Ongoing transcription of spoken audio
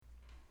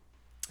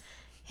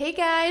Hey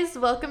guys,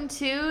 welcome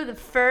to the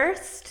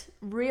first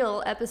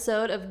real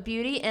episode of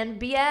Beauty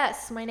and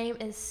BS. My name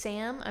is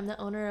Sam. I'm the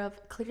owner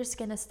of Clear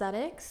Skin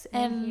Aesthetics,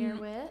 and I'm here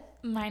with...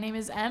 My name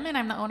is Em, and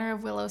I'm the owner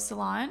of Willow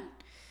Salon,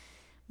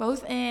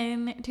 both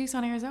in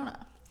Tucson,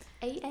 Arizona.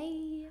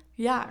 AA.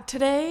 Yeah,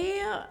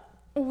 today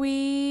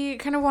we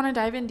kind of want to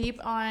dive in deep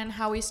on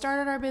how we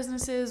started our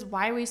businesses,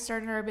 why we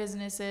started our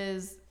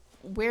businesses,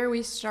 where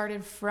we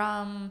started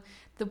from,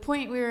 the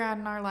point we were at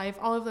in our life,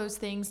 all of those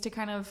things to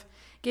kind of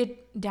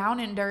get down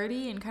and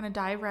dirty and kind of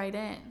dive right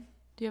in.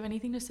 Do you have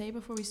anything to say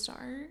before we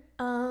start?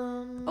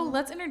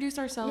 Let's introduce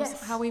ourselves,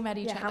 Yes. how we met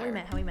each other.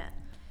 How we met.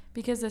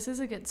 Because this is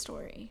a good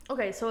story.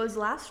 Okay, so it was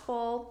last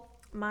fall.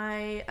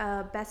 My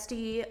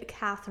bestie,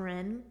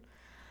 Catherine...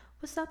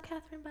 What's up,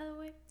 Catherine, by the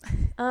way?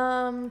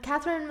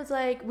 Catherine was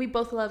like, we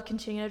both love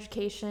continuing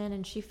education,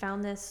 and she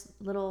found this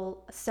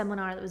little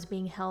seminar that was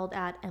being held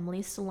at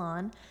Emily's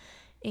Salon,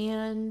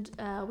 and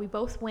we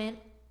both went.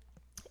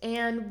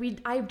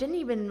 And I didn't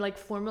even like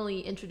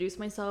formally introduce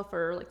myself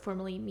or like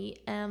formally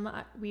meet Em.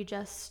 We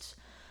just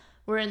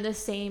were in the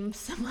same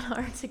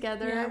seminar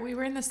together. Yeah, we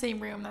were in the same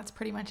room. That's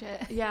pretty much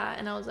it. Yeah,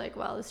 and I was like,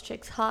 wow, this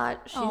chick's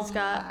hot. She's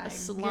got a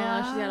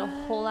salon. She's got a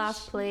whole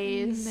ass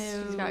place.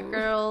 No. She's got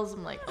girls.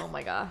 I'm like, oh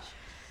my gosh.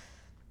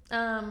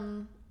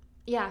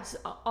 Yeah, so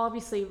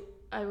obviously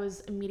I was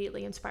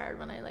immediately inspired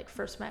when I like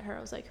first met her. I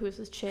was like, who is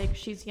this chick?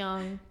 She's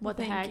young. What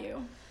the heck? Thank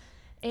you.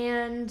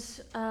 And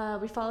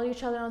we followed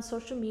each other on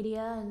social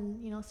media and,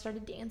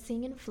 started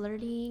dancing and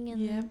flirting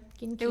and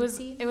getting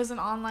cutesy. It was an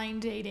online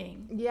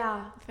dating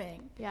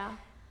thing. Yeah.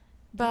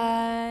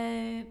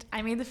 But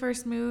I made the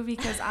first move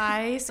because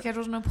I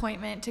scheduled an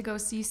appointment to go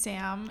see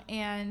Sam,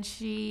 and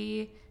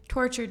she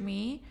tortured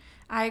me.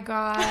 I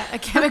got a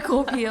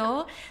chemical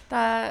peel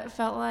that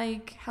felt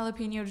like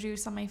jalapeno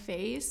juice on my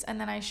face, and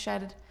then I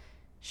shed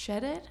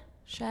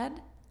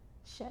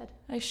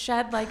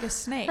like a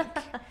snake.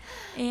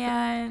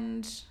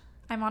 And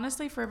I'm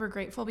honestly forever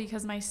grateful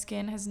because my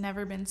skin has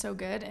never been so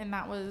good. And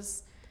that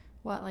was,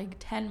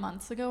 10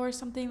 months ago or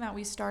something that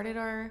we started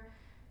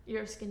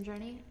your skin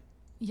journey?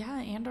 Yeah,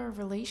 and our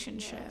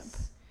relationship.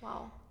 Yes.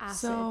 Wow. Acid.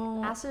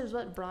 So, acid is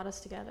what brought us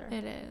together.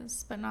 It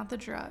is, but not the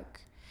drug.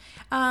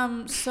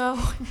 Sam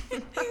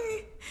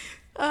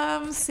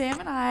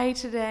and I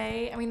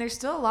today, there's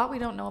still a lot we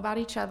don't know about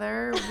each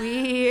other.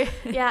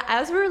 Yeah,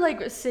 as we're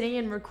like sitting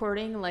and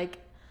recording like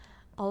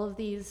all of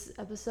these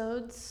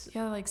episodes.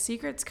 Yeah, like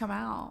secrets come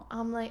out.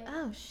 I'm like,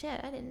 oh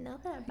shit, I didn't know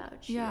that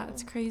about you. Yeah,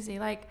 it's crazy.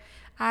 Like,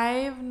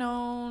 I've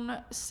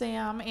known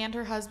Sam and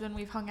her husband.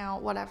 We've hung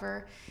out,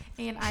 whatever.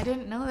 And I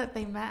didn't know that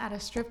they met at a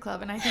strip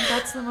club. And I think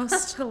that's the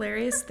most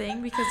hilarious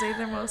thing because they're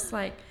the most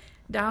like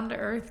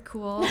down-to-earth,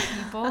 cool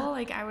people.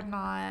 Like, I would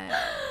not...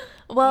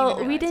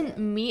 Well, we didn't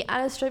meet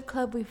at a strip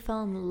club. We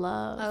fell in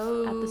love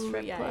at the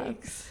strip club.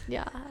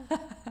 Yeah.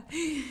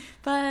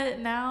 But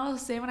now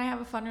Sam and I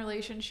have a fun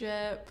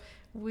relationship.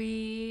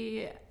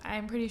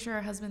 I'm pretty sure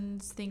our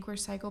husbands think we're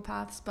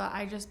psychopaths, but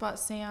I just bought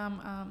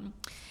Sam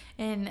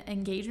an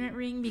engagement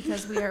ring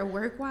because we are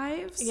work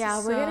wives. Yeah,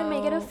 we're going to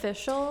make it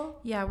official.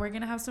 Yeah, we're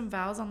going to have some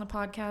vows on the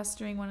podcast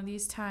during one of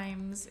these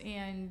times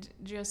and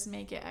just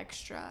make it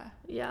extra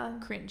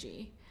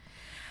cringy.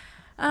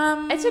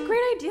 It's a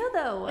great idea,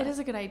 though. It is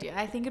a good idea.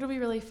 I think it'll be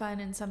really fun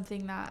and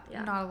something that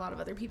not a lot of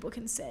other people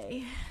can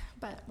say,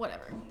 but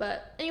whatever.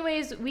 But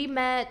anyways, we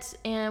met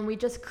and we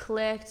just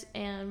clicked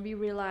and we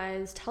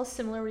realized how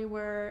similar we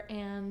were,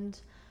 and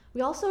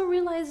we also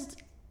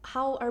realized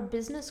how our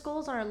business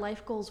goals and our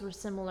life goals were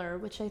similar,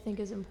 which I think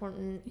is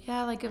important.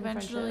 Yeah, like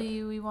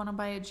eventually we want to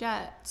buy a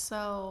jet,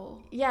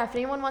 so... Yeah, if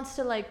anyone wants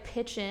to like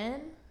pitch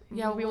in...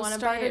 Yeah, we want to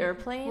buy an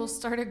airplane. We'll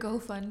start a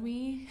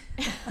GoFundMe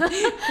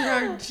for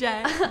our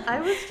jet.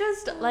 I was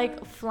just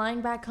like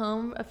flying back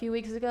home a few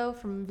weeks ago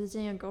from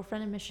visiting a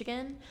girlfriend in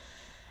Michigan.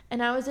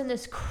 And I was in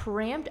this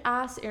cramped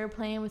ass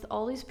airplane with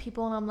all these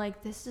people. And I'm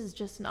like, this is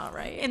just not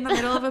right. In the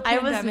middle of a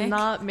pandemic. I was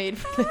not made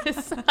for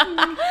this.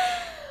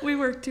 We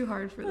worked too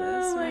hard for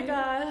this. Oh my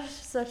gosh.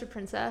 Such a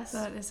princess.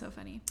 That is so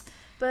funny.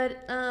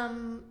 But,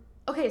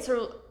 okay,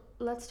 so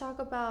let's talk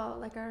about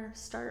like our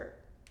start.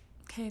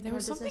 Okay, there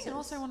was something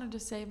else I wanted to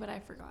say, but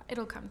I forgot.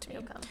 It'll come to me.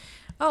 It'll come.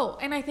 Oh,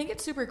 and I think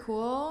it's super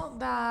cool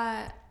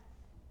that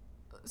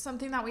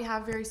something that we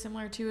have very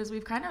similar to is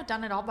we've kind of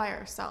done it all by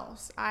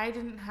ourselves. I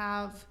don't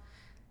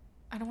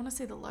want to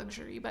say the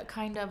luxury, but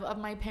kind of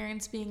my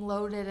parents being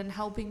loaded and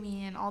helping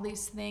me and all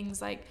these things.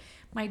 Like,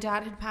 my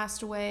dad had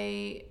passed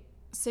away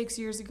 6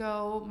 years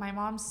ago. My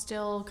mom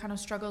still kind of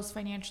struggles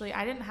financially.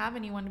 I didn't have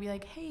anyone to be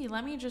like, hey,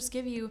 let me just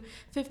give you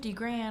 50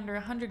 grand or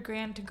 100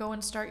 grand to go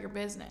and start your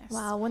business.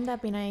 Wow, wouldn't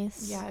that be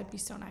nice? Yeah, it'd be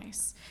so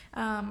nice.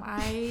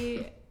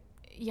 I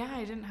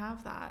didn't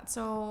have that.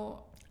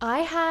 So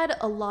I had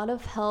a lot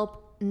of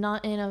help,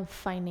 not in a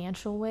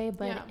financial way,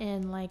 but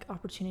in like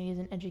opportunities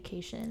in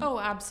education. Oh,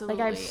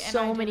 absolutely. Like, I have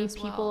so many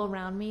people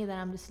around me that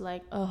I'm just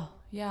like, oh,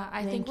 yeah,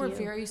 I think we're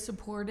very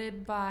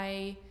supported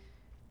by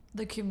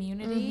the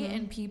community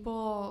and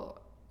people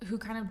who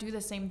kind of do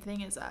the same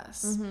thing as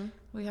us.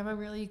 We have a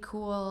really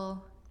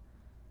cool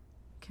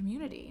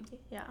community.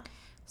 Yeah.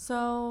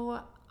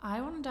 So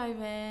I want to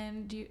dive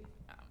in. Do you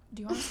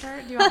want to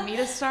start? Do you want me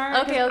to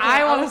start? Okay.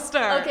 I want to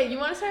start. Okay, you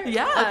want to start?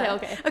 Yeah.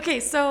 Okay. Okay,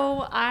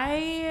 so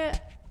I'm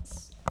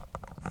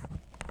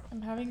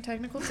having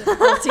technical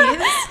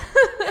difficulties.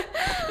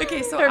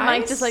 Okay, so her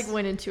mic just like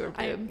went into her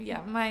boob.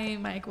 Yeah, my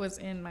mic was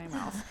in my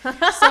mouth.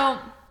 So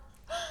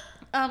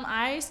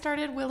I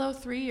started Willow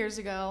 3 years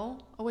ago.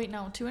 Oh wait,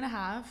 no,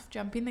 2.5.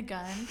 Jumping the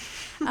gun.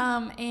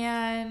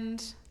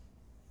 And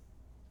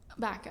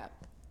back up.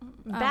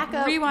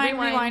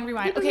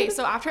 Rewind. Okay,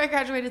 so after I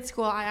graduated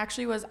school, I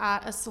actually was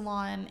at a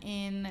salon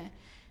in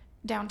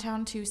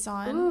downtown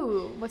Tucson.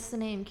 Ooh, what's the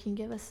name? Can you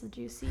give us the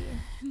juicy?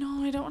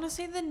 No, I don't want to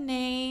say the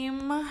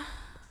name,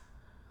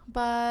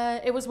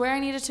 but it was where I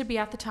needed to be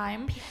at the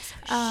time.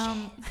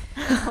 No,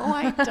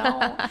 I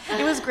don't.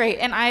 It was great,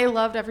 and I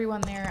loved everyone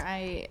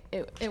there.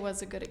 It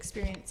was a good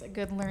experience, a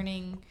good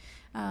learning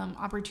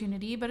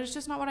opportunity, but it's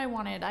just not what I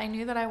wanted. I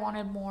knew that I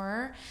wanted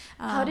more.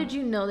 How did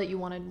you know that you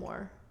wanted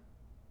more?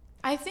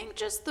 I think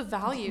just the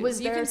values.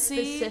 Was there a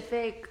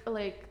specific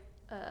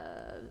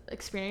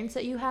experience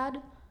that you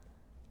had?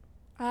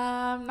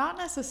 Not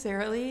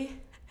necessarily.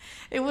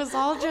 It was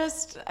all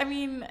just, I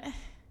mean,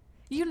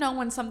 you know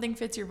when something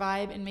fits your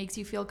vibe and makes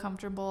you feel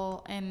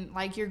comfortable and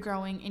like you're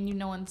growing, and you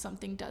know when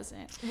something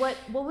doesn't. What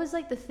was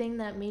like the thing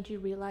that made you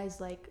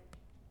realize like,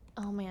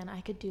 oh man,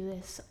 I could do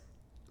this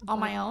on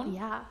my own?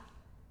 Yeah.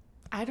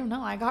 I don't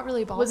know. I got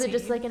really ballsy. Was it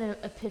just like an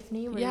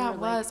epiphany? Yeah, it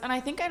was. And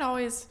I think I don't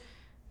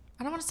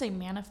want to say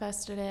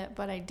manifested it,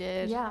 but I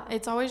did. Yeah.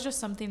 It's always just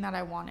something that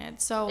I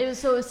wanted. So it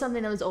was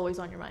something that was always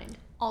on your mind.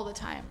 All the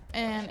time.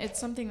 And it's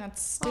something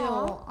that's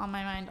still on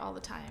my mind all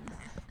the time.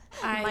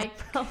 Mic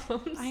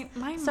problems.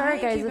 Sorry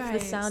guys if the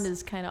sound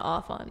is kind of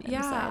off on the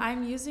side.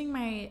 I'm using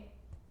my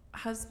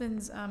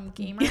husband's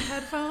gamer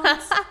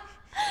headphones.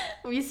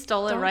 We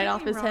stole it right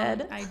off his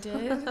head. I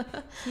did.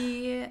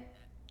 He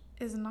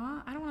is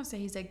not, I don't want to say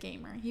he's a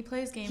gamer. He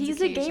plays games.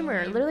 He's a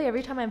gamer. Literally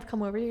every time I've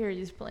come over here,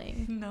 he's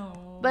playing.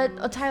 No.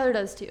 But Tyler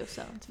does too,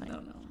 so it's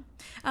fine.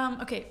 No.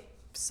 Okay,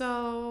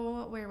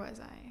 so where was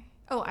I?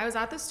 Oh, I was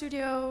at the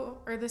studio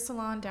or the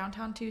salon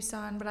downtown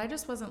Tucson, but I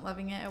just wasn't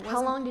loving it.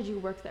 How long did you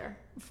work there?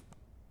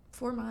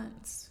 4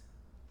 months.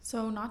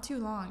 So not too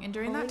long. And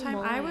during Holy that time,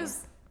 moly. I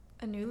was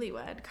a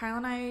newlywed. Kyle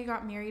and I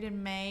got married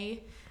in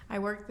May. I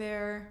worked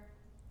there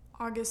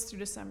August through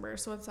December.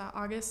 So it's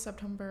August,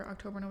 September,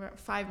 October, November,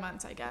 5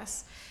 months, I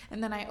guess.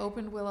 And then I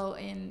opened Willow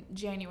in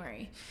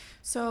January.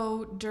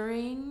 So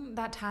during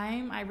that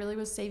time, I really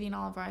was saving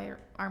all of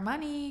our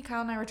money.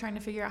 Kyle and I were trying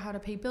to figure out how to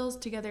pay bills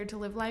together, to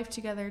live life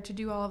together, to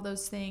do all of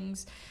those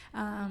things.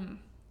 And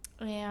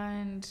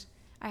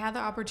I had the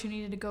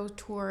opportunity to go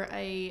tour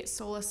a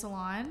Sola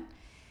salon.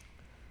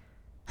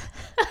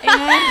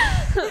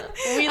 And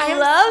we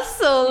love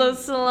Sola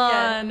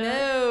Salon.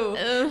 Yeah,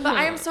 no. But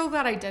I am so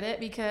glad I did it,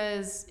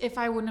 because if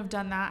I wouldn't have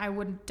done that, I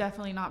would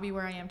definitely not be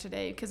where I am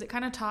today, because it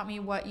kind of taught me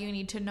what you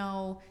need to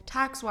know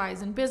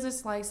tax-wise and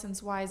business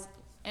license-wise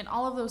and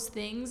all of those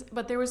things.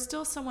 But there was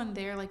still someone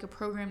there, like a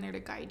program there to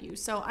guide you.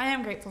 So I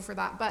am grateful for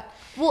that. But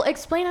well,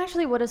 explain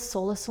actually what a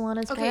Sola Salon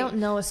is. Okay. I don't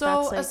know if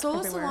that's like a Sola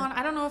everywhere. Salon,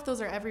 I don't know if those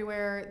are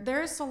everywhere.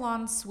 They're a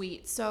salon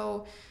suite.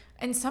 So...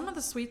 And some of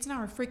the suites now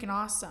are freaking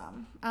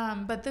awesome.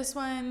 But this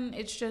one,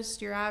 it's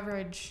just your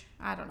average,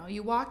 I don't know.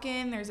 You walk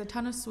in, there's a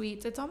ton of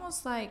suites. It's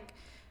almost like...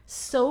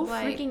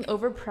 freaking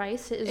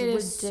overpriced. It is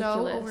ridiculous.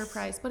 So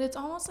overpriced. But it's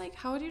almost like,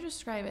 how would you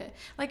describe it?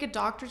 Like a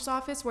doctor's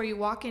office where you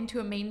walk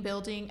into a main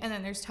building and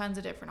then there's tons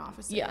of different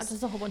offices. Yeah,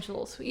 just a whole bunch of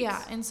little suites.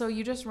 Yeah, and so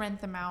you just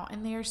rent them out.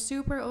 And they're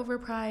super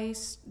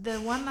overpriced. The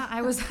one that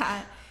I was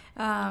at,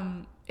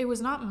 it was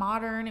not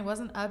modern. It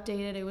wasn't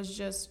updated. It was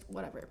just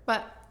whatever.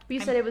 But... You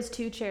said it was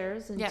 2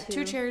 chairs and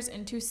 2 chairs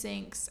and 2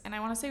 sinks, and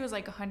I want to say it was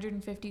like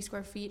 150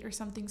 square feet or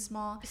something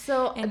small.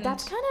 So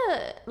that's kind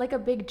of like a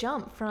big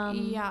jump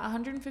from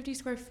 150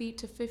 square feet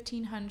to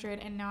 1,500,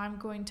 and now I'm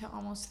going to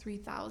almost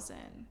 3,000.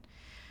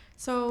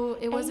 So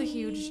it was a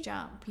huge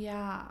jump,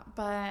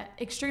 but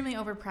extremely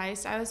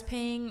overpriced. I was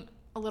paying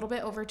a little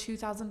bit over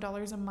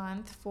 $2,000 a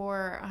month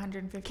for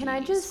 150. Can I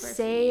just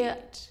say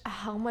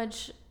how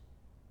much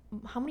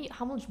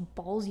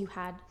balls you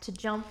had to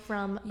jump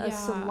from a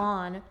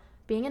salon,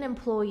 being an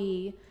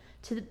employee,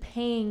 to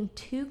paying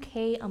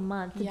 $2,000 a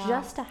month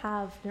just to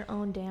have their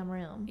own damn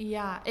room?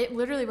 Yeah, it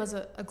literally was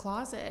a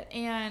closet.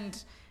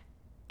 And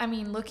I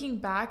mean, looking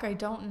back, I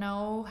don't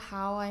know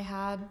how I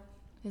had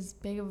as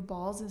big of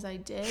balls as I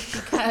did,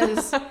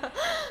 because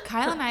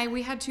Kyle and I,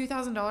 we had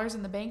 $2,000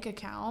 in the bank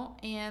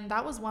account, and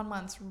that was 1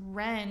 month's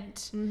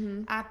rent.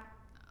 That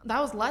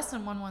was less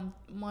than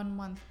one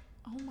month.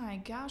 Oh my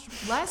gosh,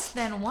 less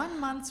than 1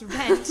 month's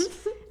rent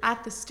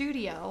at the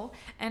studio.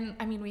 And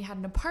I mean, we had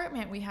an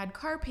apartment, we had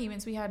car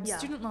payments, we had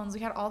student loans, we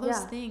had all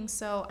those things.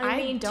 So I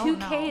mean, don't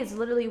know. $2,000 is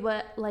literally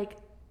what like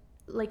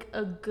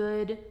a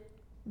good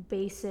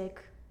basic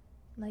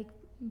like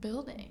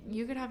building.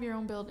 You could have your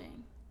own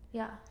building.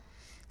 Yeah.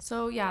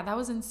 So yeah, that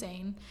was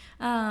insane.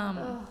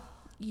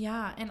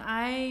 Yeah, and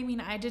I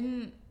mean,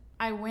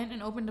 I went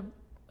and opened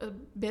a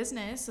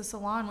business, a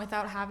salon,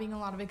 without having a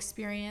lot of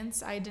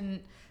experience. I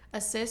didn't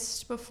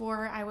assist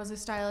before I was a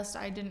stylist.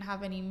 I didn't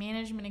have any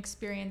management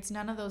experience,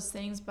 none of those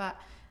things, but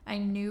I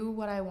knew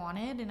what I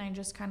wanted, and I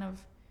just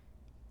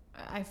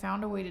I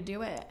found a way to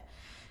do it.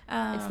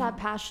 It's that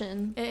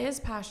passion. It is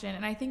passion.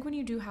 And I think when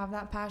you do have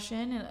that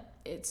passion,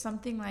 it's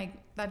something like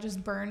that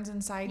just burns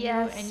inside you,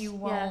 and you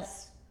won't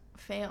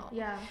fail.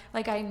 Yeah.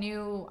 Like, I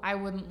knew I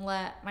wouldn't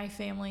let my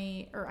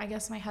family, or I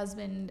guess my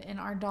husband and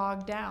our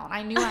dog down.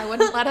 I knew I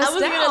wouldn't let us down. I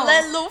wasn't going to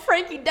let little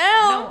Frankie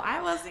down. No,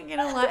 I wasn't going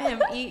to let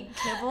him eat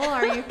kibble.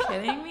 Are you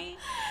kidding me?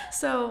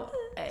 So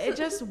it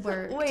just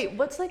worked. Wait,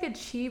 what's like a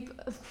cheap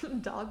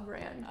dog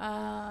brand?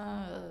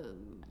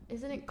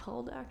 Isn't it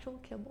called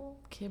actual kibble?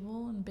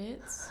 Kibble and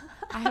bits?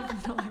 I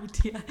have no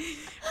idea.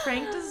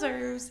 Frank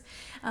deserves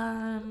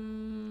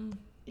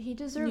he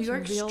deserves New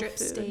York real strip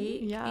food.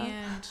 steak, Yeah.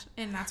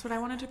 and that's what I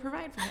wanted to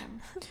provide for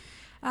him.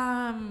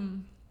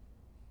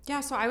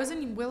 So I was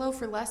in Willow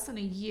for less than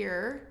a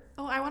year.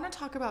 Oh, I want to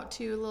talk about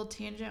too, a little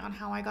tangent on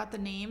how I got the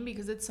name,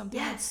 because it's something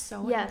that's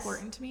so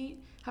important to me.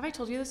 Have I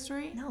told you this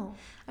story? No.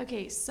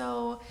 Okay,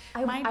 so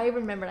I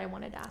remembered I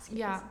wanted to ask you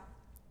this.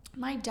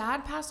 My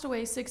dad passed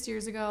away 6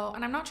 years ago,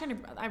 and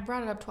I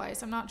brought it up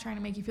twice. I'm not trying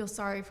to make you feel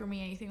sorry for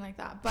me, anything like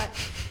that, but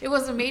it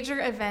was a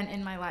major event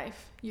in my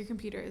life. Your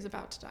computer is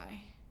about to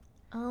die.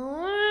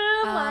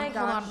 Oh my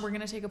gosh. Hold on, we're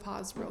going to take a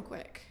pause real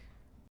quick.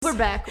 We're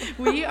back.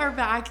 We are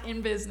back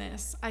in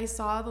business. I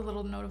saw the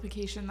little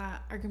notification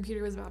that our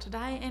computer was about to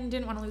die and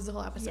didn't want to lose the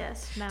whole episode.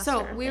 Yes, master.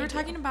 So we were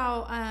talking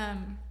about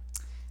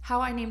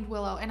how I named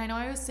Willow, and I know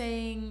I was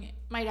saying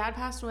my dad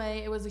passed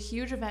away. It was a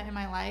huge event in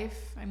my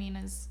life. I mean,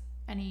 as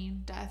any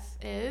death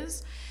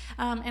is.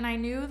 And I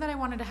knew that I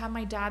wanted to have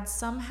my dad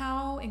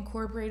somehow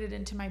incorporated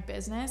into my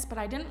business, but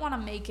I didn't want to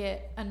make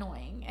it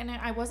annoying. And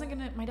I wasn't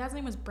going to, my dad's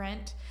name was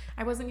Brent.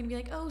 I wasn't going to be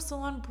like, oh,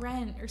 Salon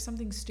Brent or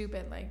something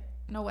stupid. Like,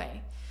 no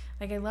way.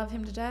 Like, I love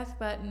him to death,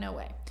 but no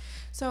way.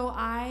 So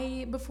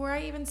before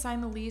I even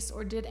signed the lease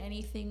or did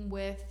anything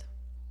with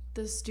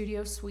the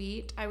studio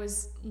suite, I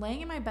was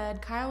laying in my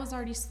bed. Kyle was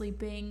already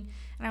sleeping,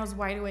 and I was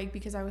wide awake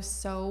because I was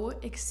so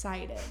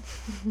excited.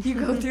 You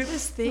go through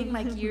this thing,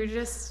 like,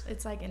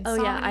 it's like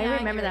insomnia. Oh yeah, I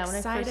remember that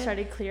excited. when I first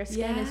started Clear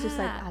Skin. It's just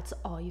like, that's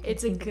all you can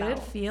think about. It's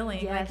a good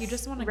feeling. Yes. Like, you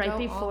just want to go right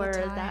before all the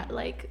time. that,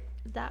 like,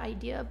 that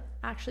idea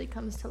actually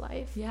comes to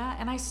life. Yeah,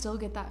 and I still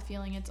get that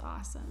feeling. It's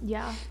awesome.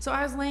 Yeah. So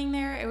I was laying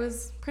there. It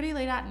was pretty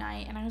late at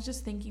night, and I was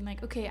just thinking,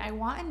 like, okay, I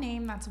want a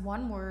name that's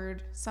one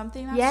word,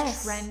 something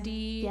that's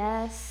trendy.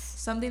 Yes.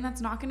 Something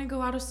that's not going to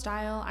go out of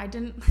style.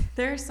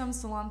 There are some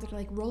salons that are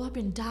like, roll up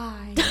and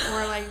die,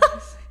 or like,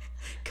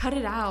 cut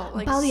it out.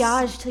 Like,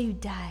 balayage till you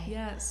die.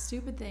 Yeah,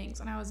 stupid things.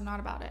 And I was not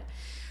about it.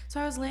 So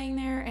I was laying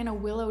there, and a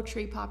willow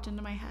tree popped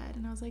into my head,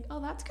 and I was like,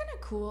 oh, that's kind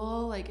of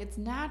cool. Like, it's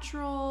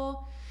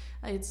natural.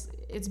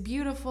 It's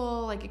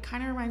beautiful. Like, it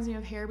kind of reminds me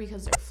of hair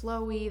because they're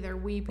flowy, they're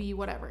weepy,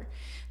 whatever.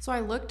 So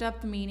I looked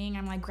up the meaning.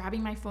 I'm like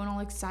grabbing my phone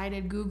all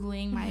excited,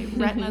 Googling. My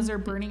retinas are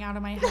burning out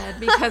of my head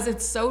because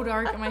it's so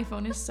dark and my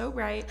phone is so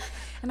bright.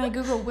 And I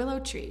Google willow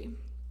tree.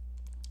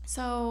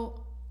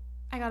 So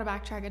I got to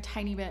backtrack a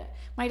tiny bit.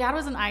 My dad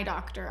was an eye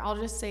doctor. I'll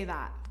just say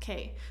that.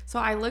 Okay. So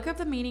I look up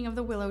the meaning of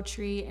the willow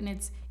tree, and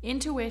it's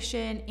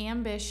intuition,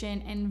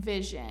 ambition, and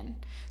vision.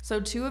 So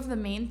two of the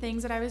main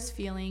things that I was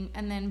feeling,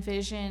 and then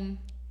vision,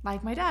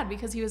 like my dad,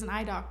 because he was an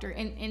eye doctor.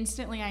 And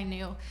instantly I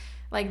knew,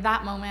 like,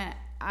 that moment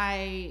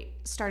I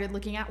started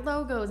looking at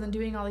logos and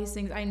doing all these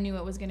things. I knew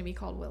it was going to be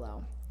called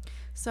Willow.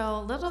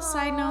 So little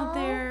side note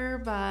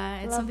there,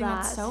 but it's something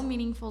that's so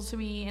meaningful to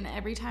me. And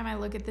every time I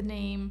look at the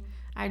name,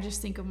 I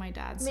just think of my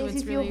dad. So makes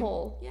it's you really feel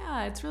whole.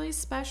 Yeah, it's really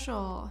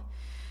special.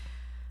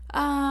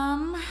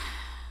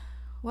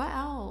 What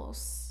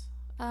else?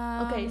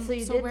 Okay, so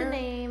you did the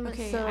name.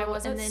 Okay, so, I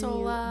was and at then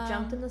Sola. You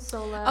jumped into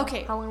Sola.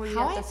 Okay, how long were you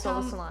at the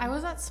Sola salon? I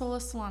was at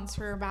Sola salons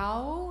for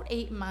about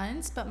 8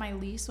 months, but my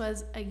lease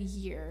was a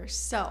year.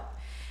 So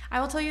I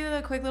will tell you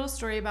the quick little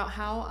story about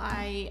how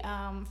I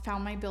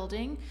found my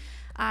building.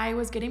 I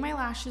was getting my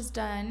lashes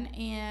done,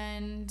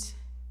 and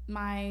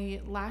my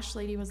lash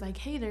lady was like,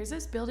 hey, there's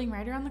this building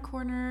right around the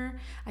corner.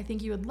 I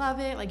think you would love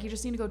it. Like, you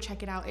just need to go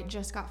check it out. It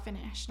just got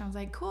finished. And I was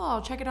like, cool,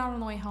 I'll check it out on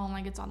the way home.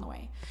 Like, it's on the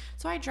way.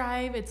 So I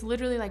drive. It's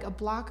literally like a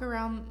block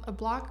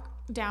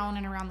down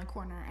and around the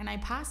corner. And I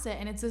pass it,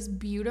 and it's this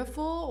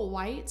beautiful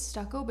white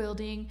stucco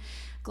building,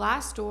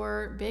 glass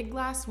door, big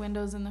glass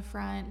windows in the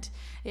front.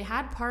 It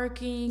had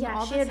parking,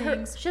 all the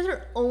things. She has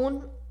her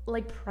own,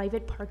 like,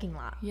 private parking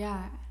lot.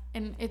 Yeah.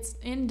 And it's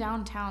in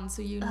downtown,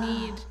 so you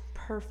need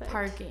perfect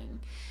parking.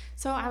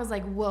 So I was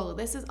like, whoa,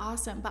 this is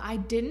awesome. But I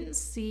didn't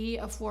see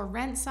a for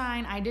rent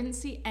sign. I didn't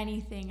see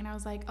anything. And I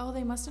was like, oh,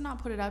 they must have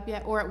not put it up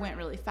yet. Or it went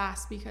really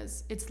fast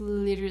because it's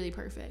literally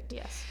perfect.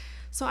 Yes.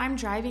 So I'm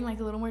driving like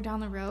a little more down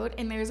the road,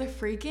 and there's a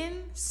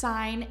freaking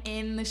sign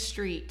in the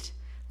street,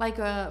 like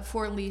a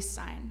for lease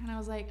sign. And I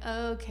was like,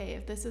 okay,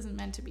 if this isn't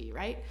meant to be,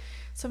 right?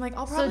 So I'm like,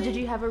 I'll probably... So did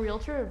you have a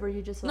realtor or were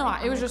you just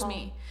like... No, it was just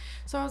me.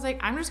 So I was like,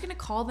 I'm just going to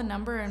call the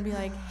number and be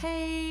like,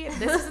 hey,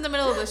 this is in the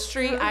middle of the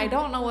street. I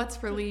don't know what's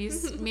for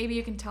lease. Maybe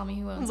you can tell me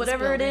who owns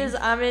Whatever this it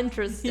is, I'm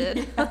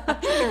interested.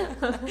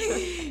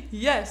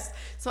 Yes.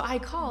 So I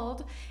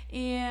called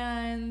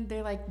and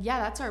they're like, yeah,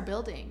 that's our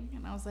building.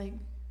 And I was like,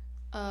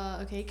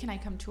 okay, can I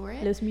come tour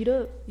it? Let's meet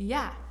up.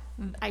 Yeah.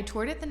 I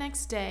toured it the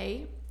next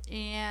day,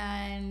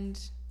 and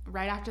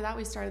right after that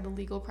we started the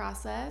legal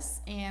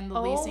process and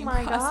the leasing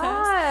process.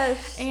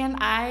 Gosh. And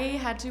I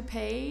had to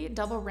pay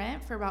double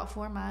rent for about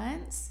 4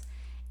 months,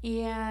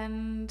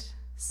 and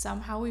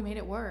somehow we made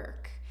it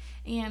work.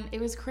 And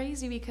it was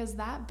crazy because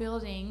that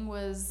building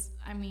was,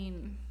 I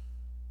mean,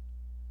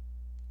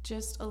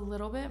 just a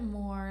little bit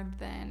more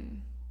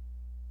than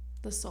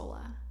the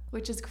Sola,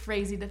 which is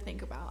crazy to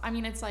think about. I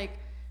mean, it's like,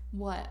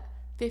 what,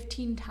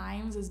 15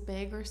 times as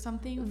big or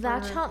something?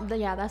 That's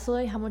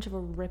literally how much of a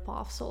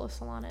rip-off Sola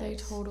Salon is. They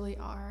totally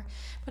are.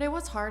 But it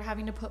was hard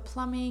having to put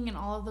plumbing and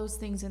all of those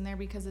things in there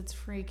because it's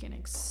freaking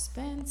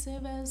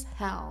expensive as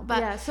hell. But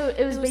yeah, so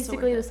it was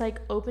basically this like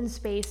open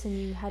space, and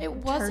you had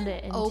turned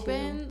it into...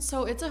 open.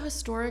 So it's a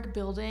historic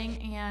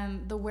building,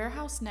 and the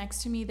warehouse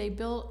next to me,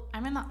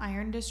 I'm in the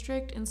Iron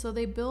District, and so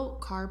they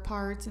built car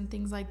parts and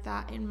things like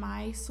that. And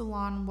my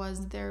salon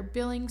was their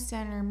billing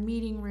center,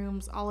 meeting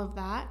rooms, all of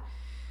that.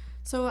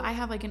 So I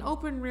have like an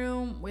open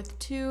room with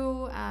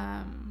 2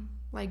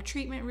 like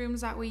treatment rooms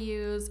that we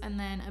use, and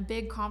then a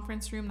big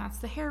conference room, that's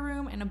the hair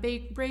room, and a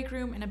big break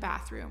room and a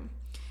bathroom.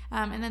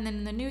 And then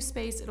in the new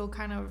space, it'll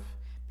kind of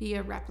be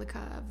a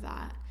replica of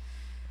that.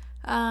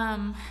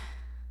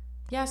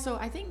 Yeah, so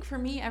I think for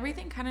me,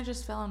 everything kind of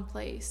just fell in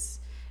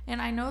place.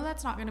 And I know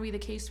that's not going to be the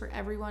case for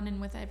everyone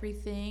and with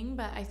everything,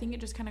 but I think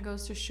it just kind of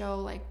goes to show,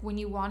 like, when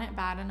you want it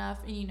bad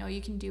enough and you know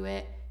you can do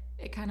it,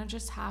 it kind of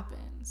just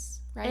happens.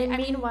 Right? And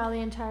meanwhile, the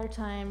entire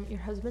time,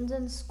 your husband's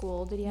in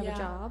school. Did he have a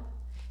job?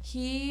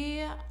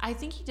 I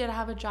think he did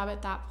have a job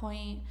at that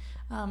point.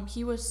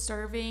 He was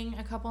serving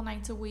a couple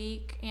nights a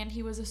week, and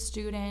he was a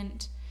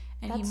student.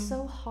 And That's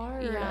so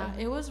hard. Yeah,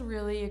 it was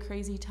really a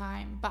crazy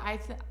time. But I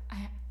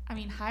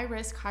mean, high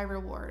risk, high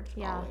reward,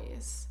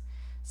 always.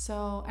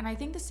 So, and I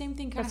think the same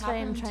thing kind of happened.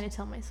 That's what I'm trying to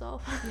tell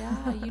myself.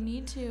 Yeah, you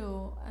need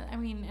to. I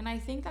mean, and I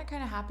think that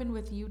kind of happened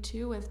with you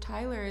too, with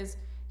Tyler, is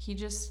he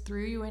just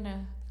threw you in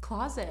a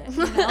closet.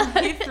 You know?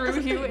 He threw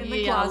you in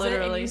the closet,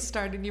 literally. And you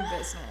started your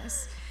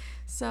business.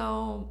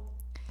 So,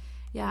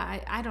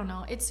 yeah, I don't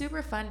know. It's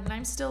super fun, and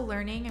I'm still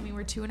learning. I mean,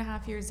 we're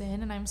 2.5 years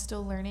in, and I'm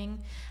still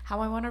learning how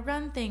I want to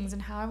run things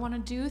and how I want to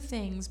do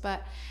things.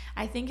 But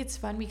I think it's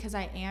fun because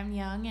I am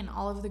young, and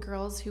all of the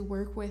girls who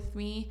work with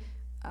me,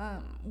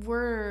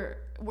 we're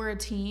a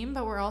team,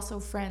 but we're also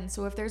friends.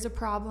 So if there's a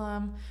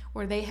problem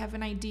or they have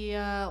an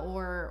idea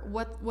or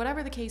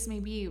whatever the case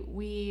may be,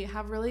 we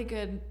have really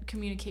good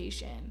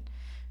communication.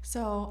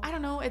 So I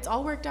don't know, it's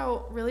all worked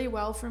out really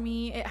well for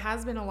me. It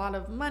has been a lot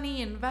of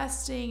money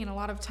investing and a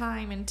lot of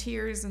time and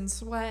tears and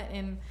sweat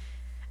and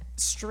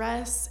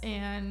stress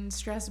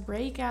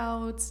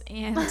breakouts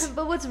and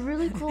but what's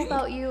really cool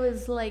about you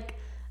is, like,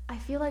 I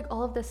feel like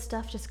all of this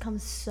stuff just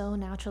comes so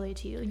naturally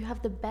to you. You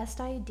have the best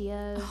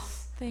ideas. Oh,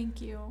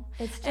 thank you.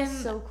 It's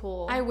just so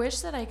cool. I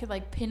wish that I could,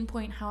 like,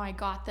 pinpoint how I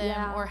got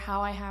them or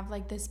how I have,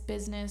 like, this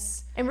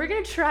business. And we're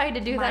going to try to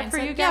do that for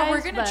you guys. Yeah,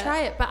 we're going to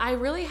try it. But I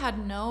really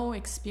had no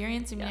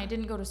experience. I mean, I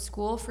didn't go to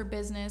school for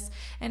business.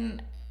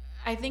 And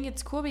I think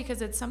it's cool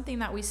because it's something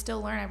that we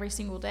still learn every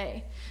single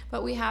day.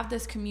 But we have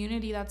this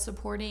community that's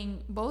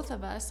supporting both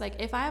of us.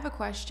 Like, if I have a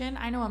question,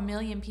 I know a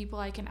million people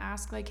I can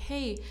ask, like,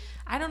 hey,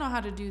 I don't know how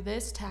to do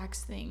this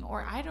tax thing,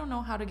 or I don't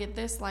know how to get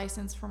this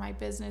license for my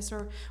business,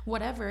 or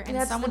whatever. And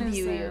that's someone the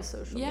beauty is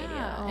there. Of social media.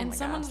 Yeah, and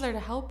someone's there to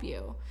help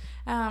you.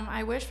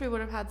 I wish we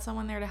would have had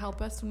someone there to help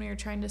us when we were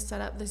trying to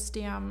set up this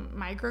damn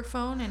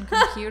microphone and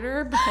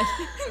computer, but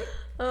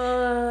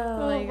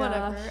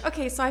whatever.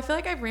 Okay, so I feel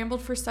like I've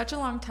rambled for such a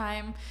long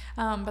time,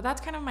 but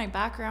that's kind of my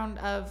background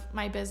of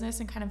my business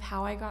and kind of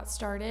how I got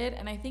started.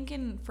 And I think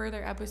in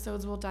further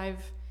episodes we'll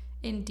dive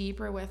in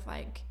deeper with,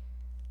 like,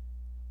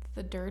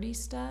 the dirty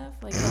stuff,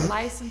 like the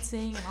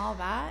licensing and all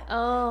that.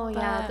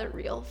 The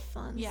real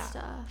fun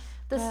stuff.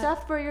 The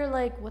stuff where you're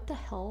like, what the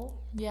hell?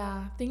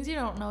 Yeah, things you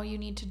don't know you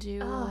need to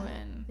do.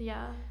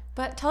 Yeah.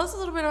 But tell us a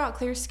little bit about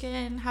Clear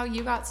Skin, how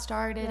you got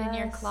started in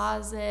your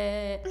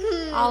closet,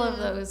 all of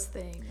those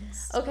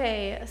things.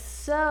 Okay,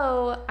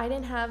 so I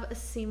didn't have a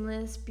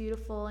seamless,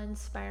 beautiful,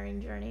 inspiring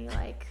journey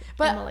like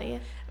Emily.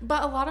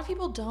 But a lot of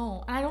people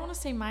don't. And I don't want to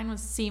say mine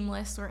was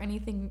seamless or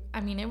anything. I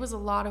mean, it was a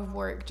lot of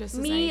work just as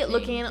anything.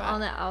 Looking on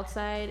the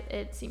outside,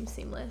 it seems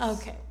seamless.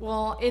 Okay,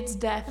 well, it's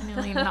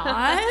definitely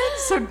not.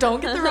 So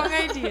don't get the wrong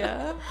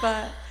idea.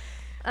 But...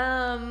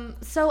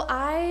 so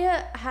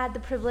I had the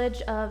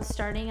privilege of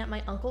starting at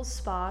my uncle's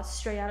spa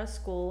straight out of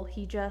school.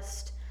 He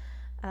just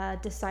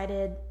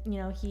decided,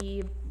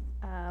 he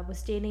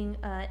was dating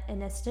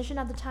an esthetician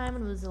at the time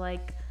and was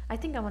like, I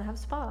think I want to have a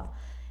spa,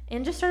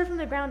 and just started from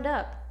the ground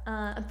up.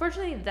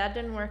 Unfortunately, that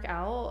didn't work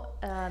out.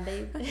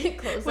 They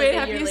closed like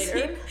a year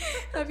later.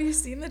 Have you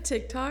seen the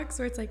TikToks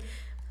where it's like,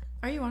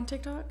 are you on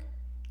TikTok?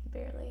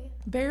 Barely.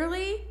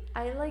 Barely?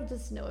 I like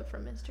just know it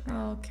from Instagram.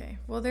 Oh, okay.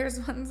 Well, there's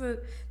ones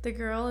that the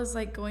girl is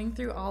like going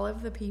through all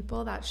of the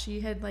people that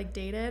she had like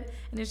dated,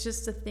 and it's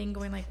just a thing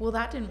going like, well,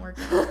 that didn't work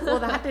out. Well,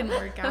 that didn't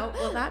work out.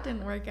 Well, that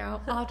didn't work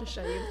out. I'll have to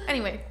show you.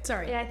 Anyway,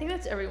 sorry. Yeah, I think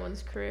that's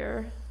everyone's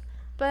career.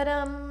 But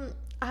oh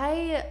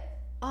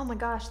my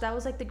gosh, that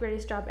was like the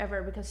greatest job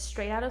ever, because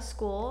straight out of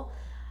school,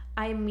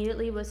 I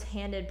immediately was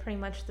handed pretty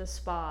much the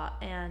spa,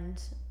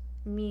 and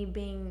me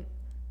being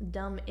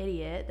dumb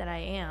idiot that I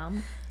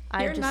am,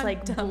 I You're just not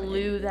like dumb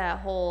blew idiot. that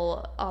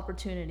whole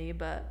opportunity.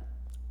 But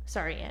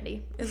sorry,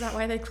 Andy. Is that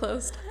why they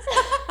closed?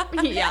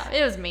 Yeah,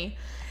 it was me.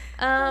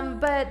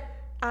 But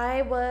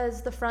I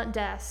was the front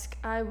desk.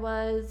 I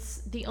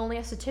was the only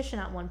esthetician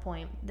at one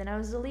point. Then I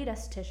was the lead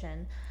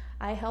esthetician.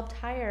 I helped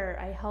hire.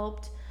 I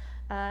helped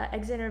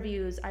exit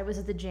interviews. I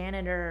was the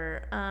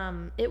janitor.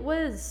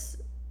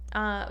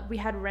 We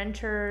had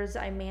renters.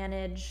 I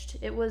managed.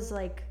 It was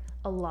like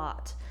a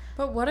lot.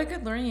 But what a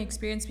good learning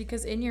experience,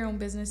 because in your own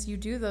business, you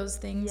do those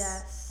things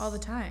Yes. all the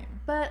time.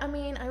 But I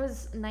mean, I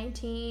was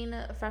 19,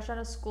 fresh out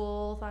of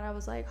school, thought I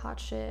was like hot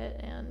shit,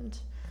 and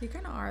You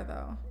kind of are,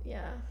 though.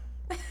 yeah.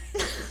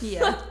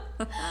 Yeah.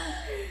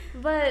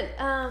 But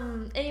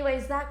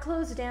anyways, that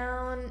closed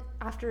down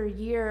after a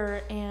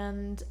year,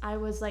 and I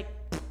was like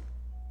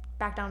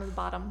back down to the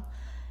bottom.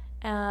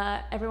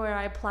 Everywhere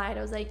I applied,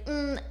 I was like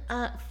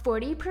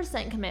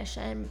 40%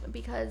 commission,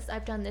 because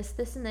I've done this,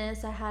 this, and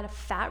this. I had a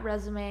fat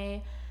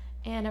resume,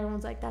 and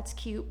everyone's like, that's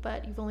cute,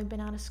 but you've only been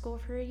out of school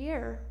for a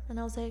year. And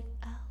I was like,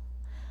 oh.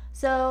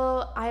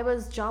 So I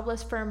was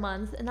jobless for a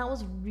month, and that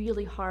was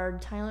really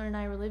hard. Tyler and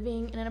I were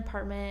living in an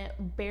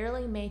apartment,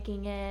 barely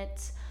making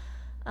it.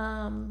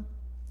 And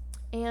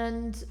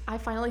I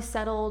finally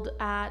settled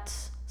at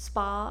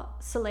Spa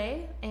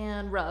Soleil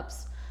and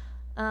Rubs.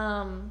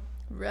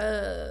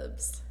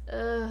 Rubs.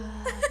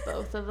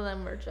 Both of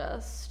them were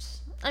just,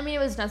 I mean, it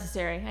was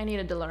necessary. I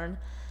needed to learn.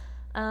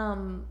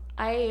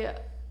 I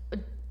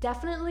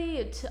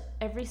definitely, to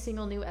every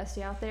single new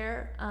Esty out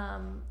there,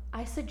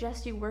 I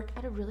suggest you work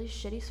at a really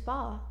shitty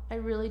spa. I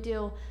really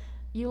do.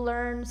 You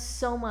learn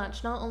so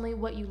much, not only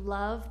what you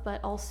love, but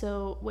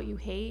also what you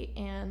hate,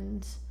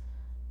 and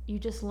you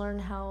just learn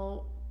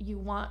how you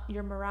want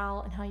your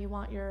morale and how you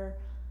want your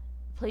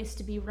place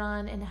to be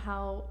run, and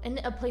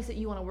a place that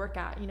you want to work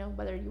at,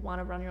 whether you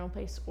want to run your own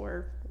place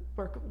or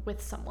work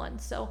with someone.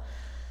 So,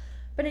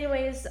 but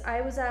anyways,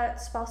 I was at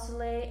Spa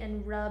Soleil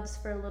and Rubs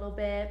for a little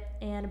bit,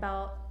 and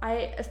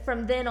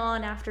from then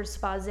on, after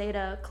Spa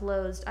Zeta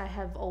closed, I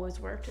have always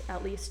worked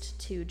at least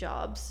 2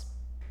 jobs,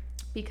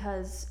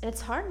 because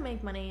it's hard to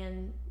make money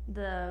in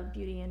the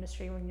beauty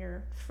industry when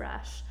you're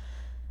fresh.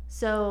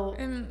 So,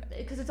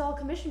 because it's all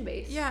commission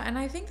based. Yeah, and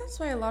I think that's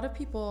why a lot of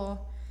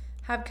people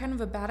have kind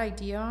of a bad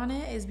idea on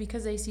it, is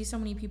because they see so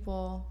many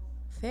people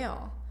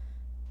fail,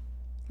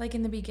 like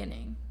in the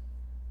beginning.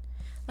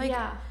 Like,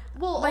 yeah.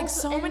 Well, like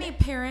also, so many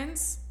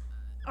parents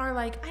are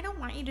like, I don't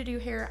want you to do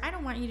hair, I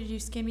don't want you to do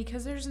skin,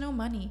 because there's no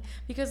money.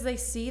 Because they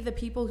see the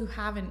people who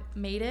haven't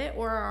made it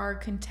or are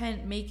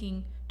content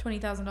making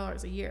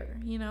 $20,000 a year,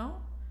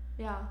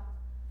 Yeah.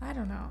 I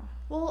don't know.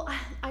 Well,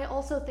 I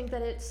also think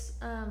that it's,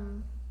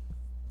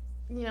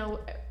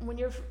 when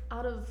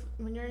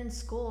you're in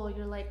school,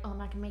 you're like, oh, I'm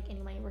not gonna make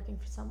any money working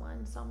for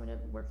someone, so I'm gonna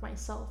work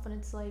myself. And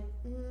it's like,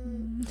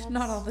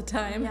 not all the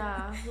time.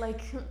 Yeah,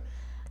 like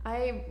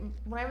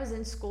when I was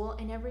in school,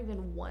 I never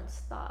even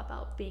once thought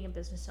about being a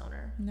business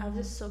owner. No. I was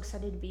just so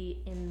excited to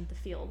be in the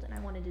field, and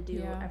I wanted to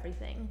do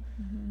everything.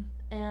 Mm-hmm.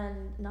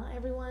 And not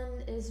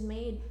everyone is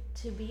made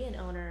to be an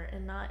owner,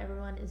 and not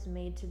everyone is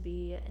made to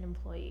be an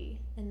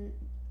employee. And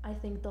I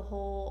think the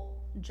whole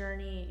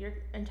journey, your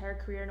entire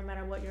career, no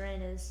matter what you're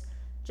in, is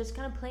just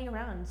kind of playing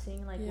around and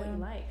seeing what you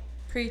like.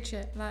 Preach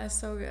it. That is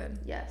so good.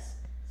 Yes.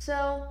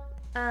 So,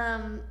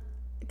 so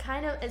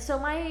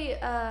my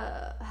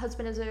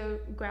husband is a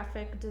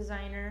graphic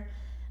designer.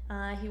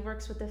 He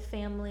works with a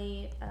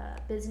family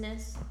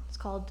business. It's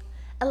called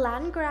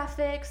Aladdin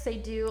Graphics. They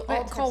do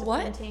all types of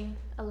printing.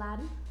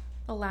 Aladdin.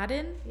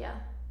 Aladdin? Yeah.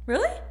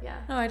 Really? Yeah.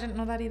 Oh, I didn't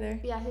know that either.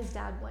 Yeah, his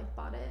dad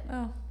bought it.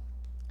 Oh.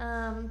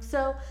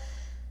 So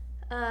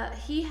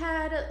he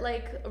had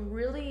a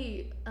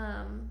really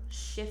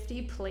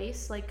shifty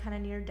place, kind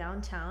of near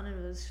downtown, and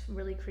it was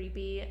really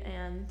creepy.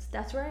 And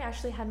that's where I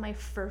actually had my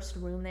first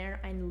room there.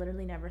 I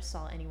literally never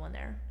saw anyone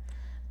there,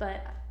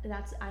 but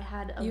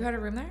You had a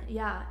room there?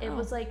 Yeah, it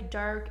was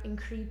dark and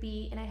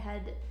creepy, and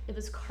it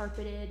was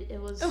carpeted. It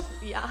was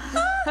yeah.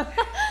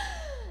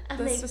 I'm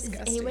That's like,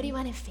 disgusting. does anybody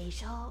want a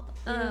facial?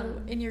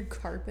 In your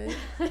carpet?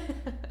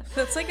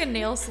 That's like a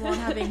nail salon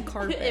having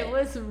carpet. It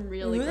was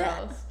really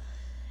gross.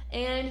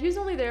 And he was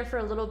only there for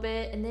a little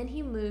bit, and then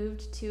he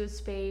moved to a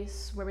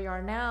space where we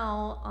are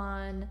now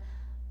on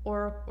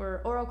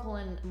Oracle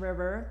and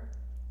River.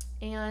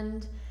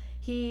 And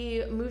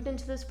he moved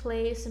into this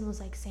place and was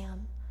like,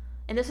 Sam,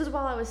 and this was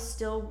while I was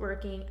still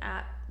working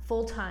at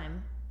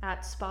full-time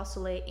at Spa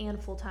Soleil and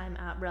full-time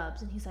at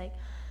Rubs. And he's like,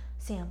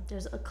 Sam,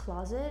 there's a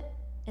closet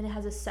and it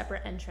has a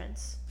separate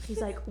entrance. He's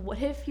like,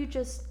 what if you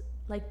just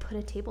put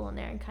a table in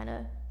there and kind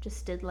of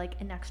just did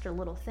an extra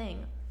little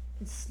thing?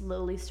 and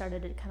slowly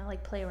started to kind of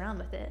like play around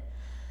with it.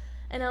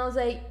 And I was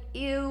like,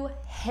 ew,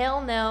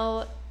 hell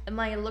no. I'm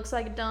like, it looks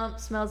like a dump,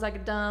 smells like a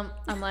dump.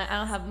 I'm like, I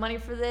don't have money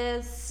for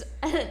this.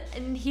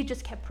 And he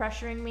just kept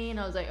pressuring me, and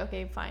I was like,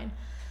 okay, fine.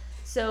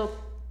 So,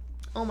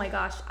 oh my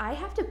gosh, I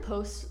have to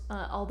post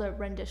all the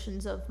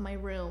renditions of my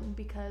room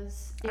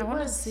because it I want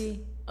to was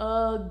see.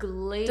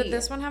 ugly. Did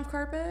this one have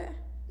carpet?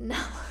 No.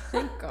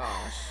 Thank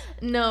gosh.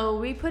 No,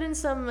 we put in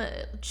some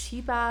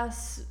cheap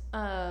ass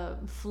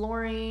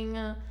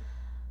flooring.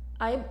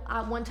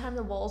 At one time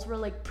the walls were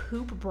like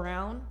poop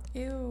brown.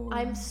 Ew.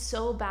 I'm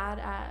so bad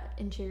at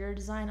interior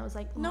design. I was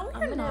like, No,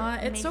 I'm you're gonna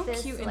not. It's make so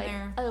this, cute in like,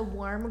 there. a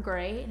warm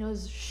gray, and it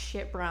was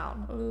shit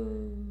brown.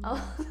 Ooh.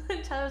 All the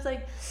time I was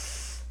like,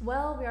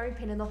 well, we already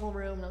painted the whole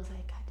room, and I was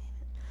like, god damn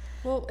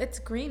it. Well, it's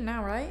green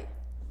now, right?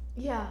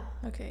 Yeah.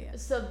 Okay,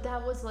 yes. So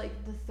that was like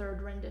the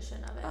third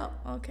rendition of it. Oh,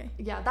 okay.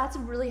 Yeah, that's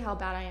really how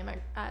bad I am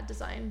at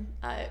design.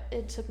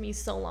 It took me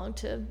so long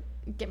to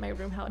get my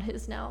room how it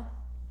is now.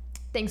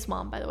 Thanks,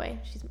 Mom, by the way.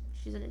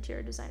 She's an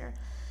interior designer.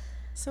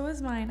 So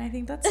is mine. I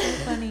think that's so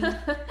funny.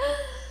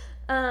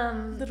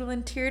 Little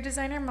interior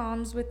designer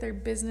moms with their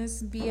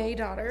business BA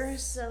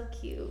daughters. So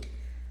cute.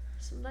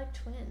 Some like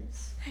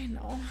twins. I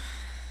know.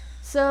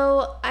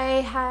 So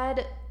I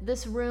had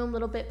this room a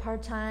little bit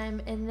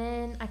part-time, and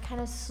then I kind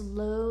of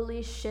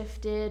slowly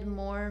shifted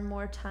more and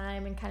more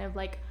time and kind of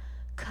like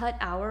cut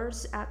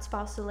hours at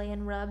Spa Soleil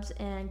and Rubs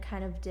and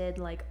kind of did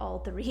like all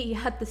three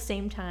at the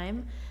same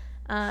time.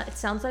 It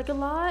sounds like a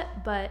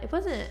lot, but it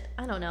wasn't.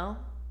 I don't know.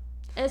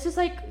 And it's just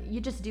like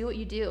you just do what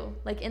you do.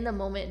 Like in the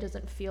moment, it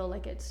doesn't feel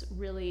like it's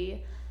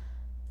really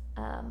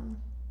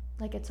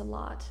like it's a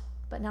lot.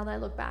 But now that I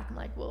look back, I'm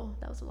like, whoa,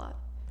 that was a lot.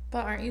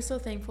 But aren't you so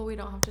thankful we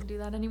don't have to do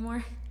that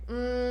anymore?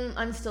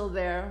 I'm still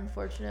there,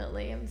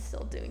 unfortunately. I'm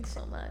still doing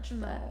so much,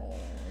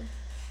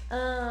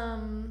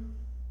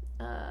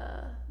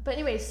 but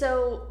anyway,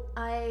 so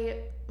I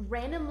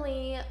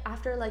randomly,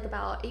 after like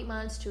about 8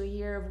 months to a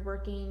year of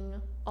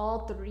working all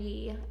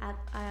three at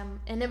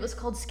and it was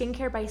called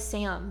Skincare by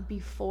Sam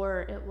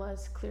before it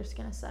was Clear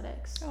Skin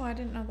Aesthetics. Oh, I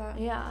didn't know that.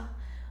 Yeah.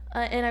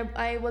 And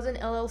I wasn't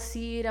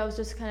LLC'd. I was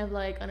just kind of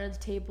like under the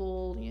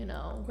table, you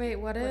know. Wait,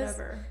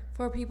 whatever.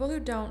 For people who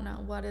don't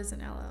know, what is an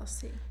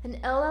LLC? An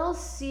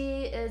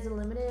LLC is a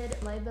limited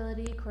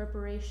liability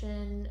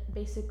corporation.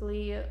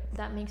 Basically,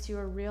 that makes you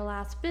a real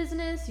ass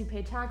business. You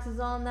pay taxes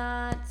on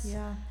that.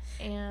 Yeah.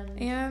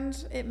 And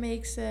it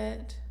makes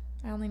it,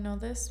 I only know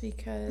this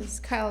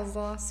because Kyle's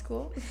law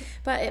school,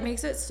 but it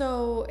makes it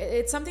so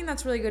it's something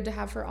that's really good to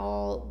have for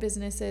all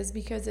businesses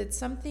because it's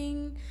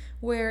something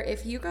where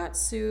if you got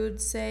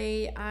sued,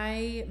 say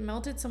I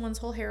melted someone's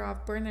whole hair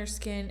off, burned their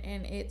skin,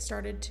 and it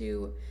started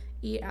to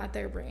eat at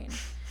their brain.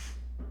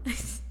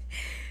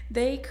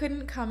 They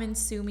couldn't come and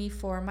sue me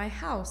for my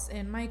house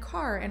and my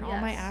car and all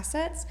my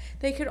assets.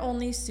 They could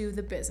only sue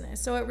the business.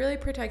 So it really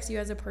protects you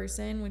as a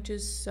person, which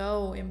is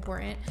so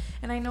important.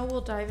 And I know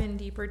we'll dive in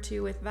deeper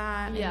too with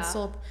that and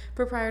sole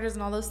proprietors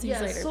and all those things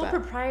later. Sole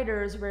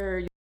proprietors where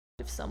you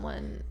if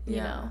someone, you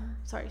know,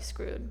 sorry,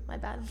 screwed. My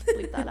bad.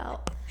 Bleep that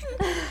out.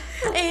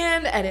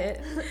 And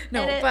edit.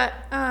 No, edit. But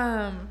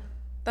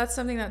that's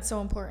something that's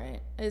so important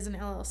is an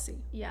LLC.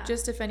 Yeah.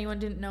 Just if anyone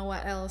didn't know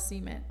what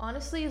LLC meant.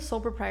 Honestly, a sole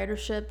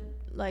proprietorship,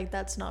 like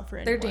that's not for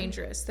anyone. They're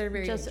dangerous. They're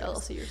very dangerous.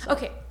 Just LLC yourself.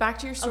 Okay, back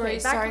to your story. Okay,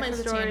 Sorry back to my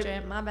for the story.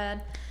 tangent. My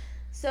bad.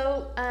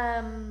 So,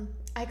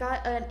 I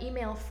got an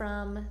email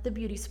from the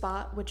Beauty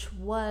Spot, which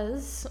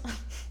was,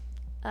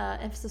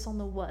 emphasis on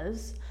the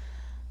was,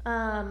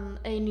 a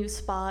new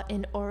spa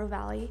in Oro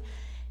Valley.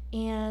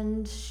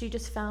 And she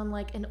just found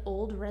like an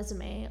old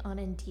resume on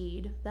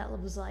Indeed that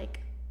was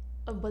like,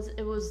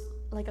 it was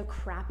like a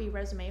crappy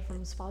resume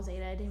from Spa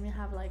Zeta. I didn't even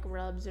have like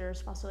Rubs or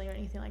Spa Soleil or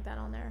anything like that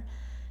on there.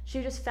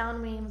 She just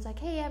found me and was like,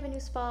 hey, I have a new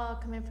spa,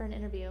 come in for an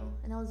interview.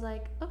 And I was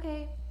like,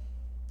 okay.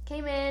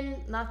 Came in,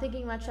 not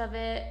thinking much of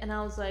it, and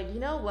I was like, you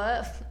know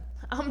what?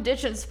 I'm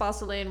ditching Spa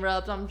Soleil and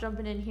Rubs, I'm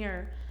jumping in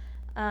here.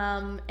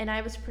 And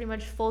I was pretty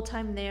much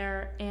full-time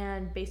there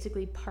and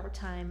basically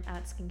part-time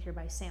at Skincare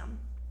by Sam.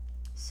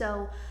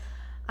 So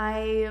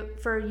I,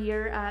 for a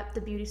year at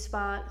the Beauty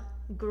Spot,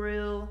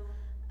 grew.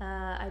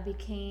 I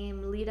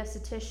became lead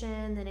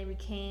esthetician, then I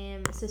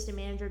became assistant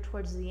manager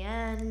towards the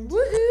end.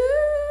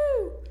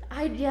 Woohoo!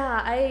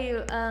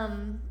 I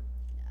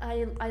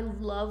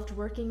loved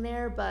working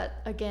there,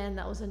 but again,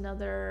 that was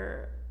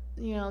another,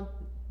 you know,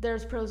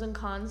 there's pros and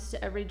cons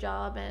to every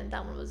job, and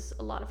that one was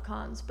a lot of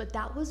cons, but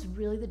that was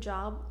really the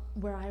job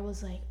where I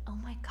was like, oh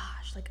my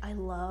gosh, like I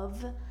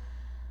want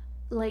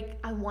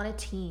a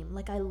team.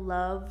 Like I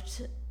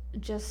loved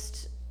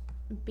just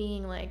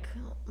being like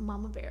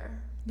Mama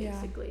Bear.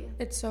 Basically. Yeah,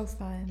 it's so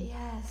fun.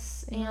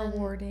 Yes. And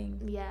rewarding.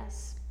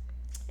 Yes.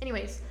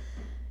 Anyways,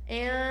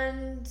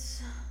 and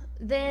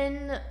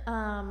then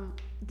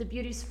the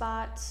Beauty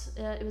Spot,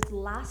 it was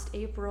last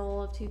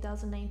April of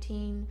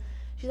 2019.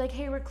 She's like,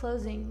 hey, we're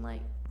closing. I'm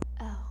like,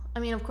 oh. I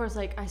mean, of course,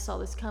 like I saw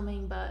this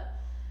coming, but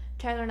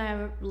Tyler and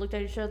I looked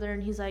at each other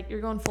and he's like,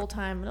 you're going full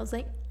time. And I was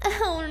like,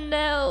 oh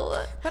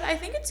no. But I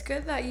think it's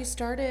good that you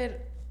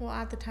started well,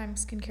 at the time,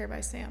 Skincare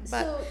by Sam. But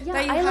so yeah,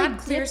 that you I had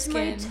like clear dipped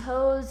my skin.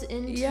 toes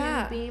into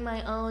Yeah. being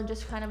my own,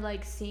 just kind of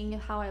like seeing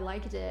how I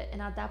liked it.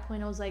 And at that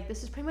point, I was like,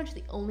 this is pretty much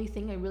the only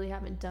thing I really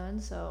haven't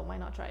done, so why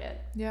not try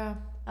it? Yeah.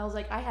 I was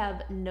like, I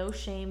have no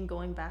shame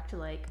going back to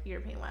like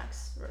European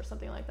wax or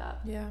something like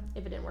that. Yeah.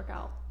 If it didn't work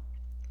out.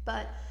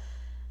 But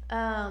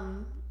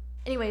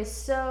anyways,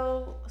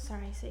 so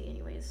sorry I say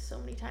anyways so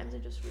many times. I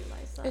just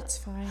realized that. It's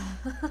fine.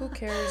 Who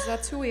cares?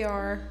 That's who we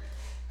are.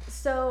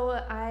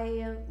 So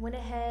I went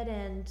ahead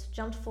and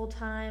jumped full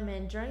time,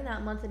 and during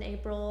that month in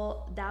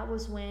April, that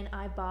was when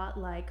I bought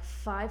like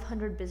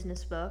 500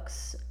 business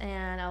books,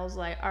 and I was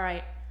like, all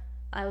right.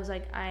 I was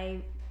like,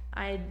 I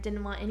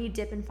didn't want any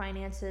dip in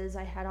finances.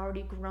 I had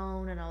already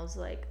grown, and I was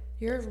like,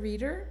 You're a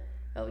reader?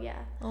 oh yeah.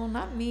 Oh,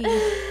 not me.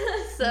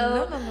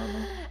 So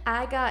No.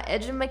 I got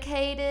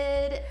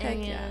edumacated,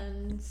 Heck yeah.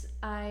 and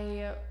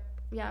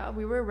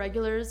we were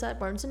regulars at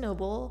Barnes and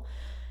Noble,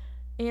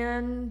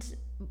 and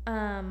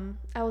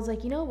I was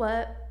like, you know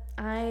what?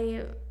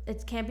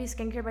 It can't be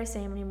Skincare by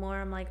Sam anymore.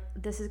 I'm like,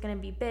 this is gonna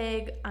be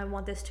big. I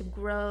want this to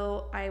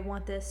grow. I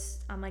want to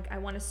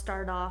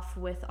start off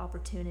with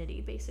opportunity,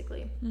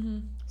 basically. Mm-hmm.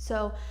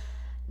 So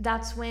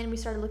that's when we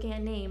started looking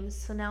at names.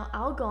 So now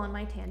I'll go on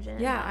my tangent.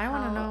 Yeah, about I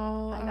want to how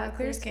know I got about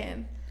clear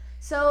skin.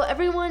 So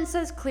everyone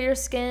says clear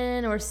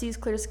skin or sees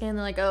clear skin,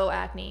 they're like, oh,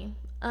 acne.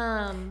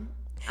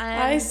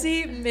 I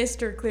see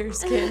Mr. Clear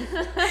Skin.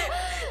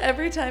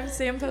 Every time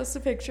Sam posts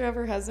a picture of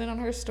her husband on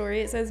her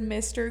story, it says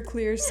Mr.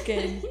 Clear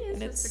Skin.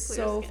 And it's Mr. Clear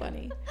so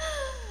Skin.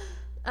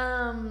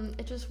 funny.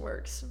 It just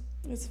works.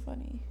 It's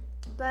funny.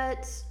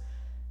 But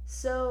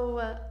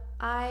so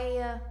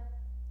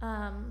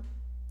oh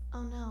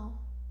no.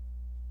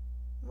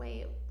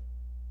 Wait.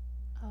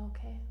 Oh,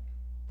 okay.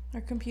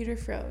 Our computer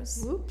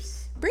froze.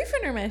 Whoops. Brief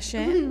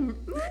intermission.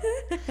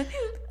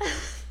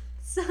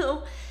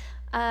 So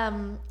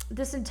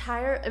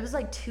it was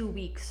like 2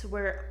 weeks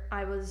where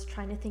I was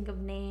trying to think of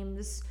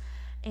names,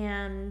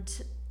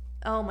 and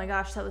oh my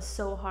gosh, that was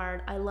so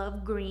hard. I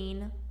love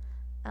green.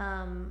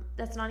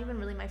 That's not even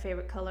really my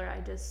favorite color.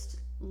 I just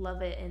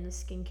love it in the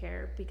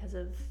skincare because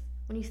of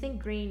when you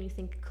think green, you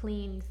think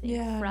clean, you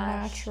think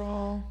fresh.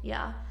 Natural.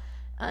 Yeah.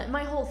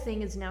 My whole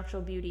thing is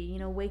natural beauty, you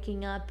know,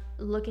 waking up,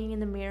 looking in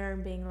the mirror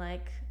and being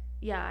like,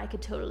 yeah, I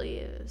could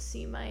totally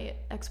see my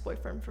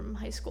ex-boyfriend from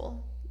high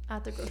school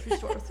at the grocery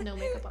store with no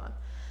makeup on.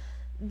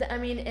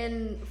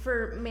 And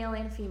for male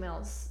and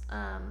females.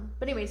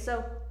 But anyway,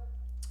 so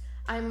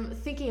I'm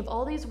thinking of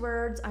all these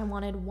words. I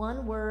wanted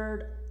one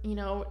word. You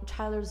know,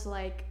 Tyler's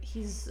like,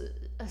 he's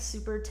a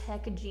super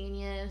tech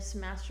genius,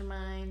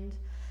 mastermind.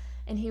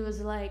 And he was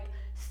like,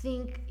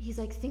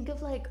 think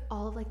of like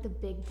all of like the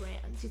big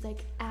brands. He's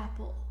like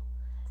Apple,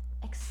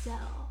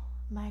 Excel,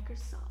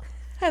 Microsoft.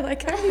 I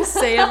like how you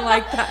say them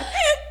like that.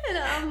 And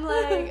I'm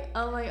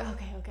like,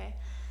 okay.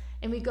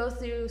 And we go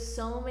through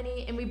so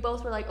many, and we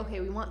both were like, okay,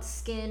 we want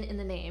skin in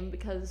the name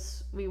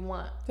because we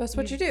want That's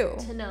what you do.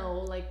 to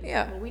know like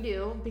what we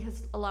do,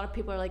 because a lot of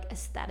people are like,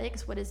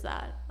 aesthetics, what is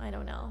that? I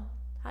don't know.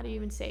 How do you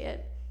even say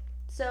it?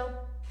 So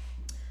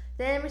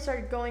then we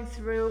started going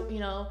through, you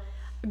know,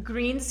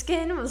 green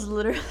skin was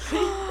literally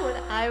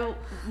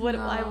what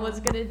I was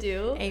gonna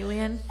do.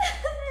 Alien.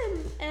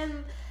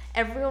 and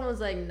everyone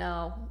was like,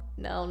 no,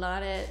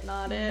 not it.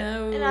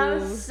 No. And I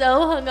was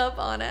so hung up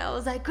on it. I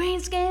was like, green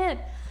skin.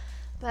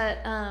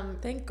 But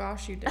thank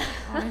gosh you did,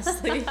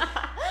 honestly.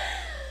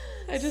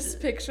 I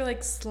just picture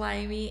like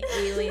slimy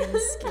alien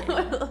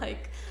skin.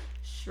 like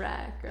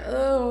Shrek.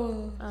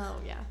 Oh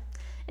yeah.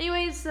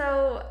 Anyways,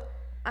 so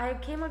I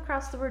came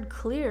across the word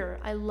clear.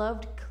 I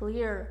loved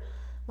clear.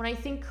 When I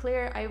think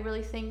clear, I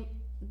really think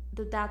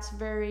that that's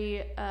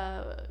very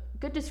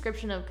good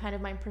description of kind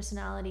of my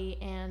personality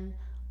and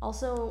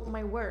also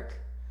my work.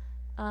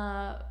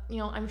 You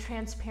know, I'm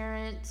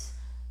transparent.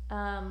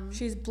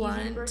 She's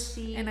blunt,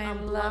 and I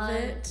love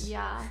it.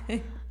 Yeah.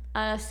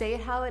 Say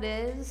it how it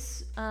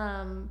is,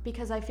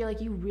 because I feel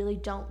like you really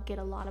don't get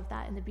a lot of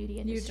that in the beauty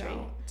industry. You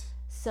don't.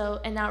 So,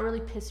 and that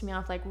really pissed me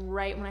off, like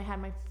right when I had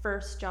my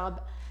first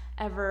job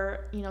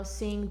ever, you know,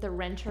 seeing the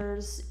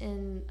renters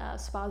in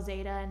Spa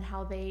Zeta and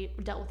how they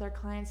dealt with their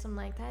clients. I'm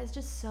like, that is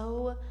just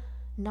so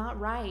not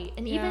right.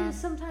 And even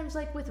sometimes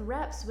like with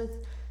reps,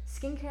 with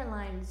skincare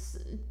lines,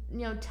 you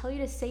know, tell you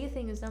to say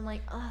things. I'm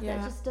like,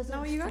 that just doesn't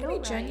feel right. No, you gotta be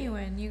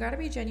genuine. You gotta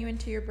be genuine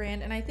to your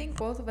brand. And I think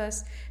both of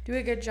us do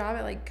a good job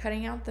at like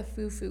cutting out the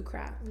foo-foo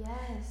crap.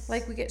 Yes.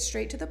 Like we get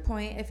straight to the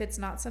point. If it's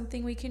not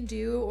something we can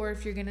do, or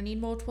if you're gonna need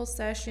multiple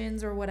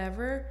sessions or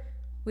whatever,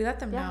 we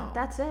let them know. Yeah,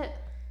 that's it.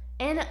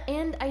 And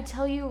I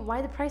tell you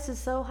why the price is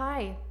so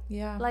high.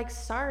 Yeah. Like,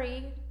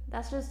 sorry,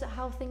 that's just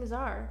how things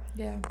are.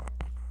 Yeah.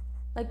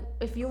 Like,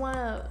 if you want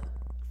to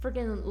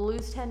freaking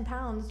lose 10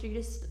 pounds, do you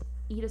just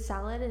eat a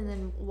salad and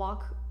then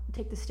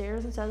take the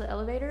stairs instead of the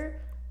elevator?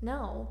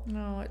 No,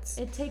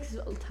 it takes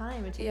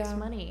time. It takes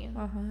money.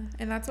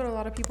 And that's what a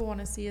lot of people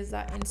want to see, is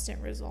that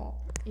instant result.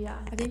 Yeah.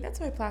 I think that's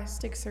why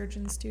plastic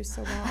surgeons do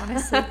so well,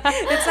 honestly.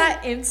 It's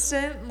that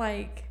instant,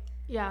 like,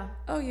 Yeah.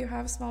 Oh, you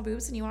have small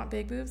boobs and you want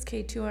big boobs?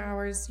 Okay, 2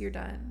 hours, you're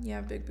done. You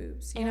have big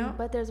boobs, you know?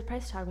 But there's a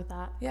price tag with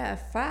that. Yeah, a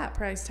fat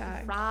price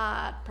tag.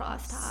 Fat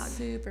price tag.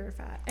 Super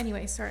fat.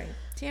 Anyway, sorry.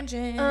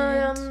 Tangent.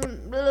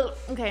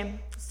 Okay.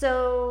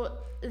 So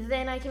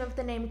then I came up with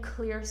the name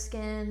Clear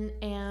Skin,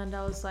 and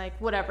I was like,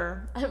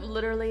 whatever.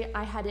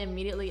 I had to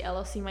immediately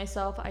LLC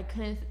myself. I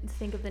couldn't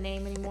think of the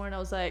name anymore, and I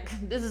was like,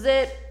 this is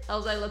it. I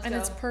was like, let's go. And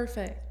it's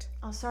perfect.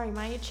 Oh, sorry.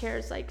 My chair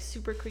is like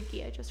super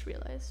creaky. I just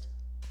realized.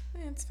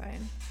 It's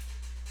fine.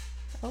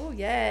 Oh,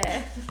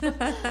 yeah.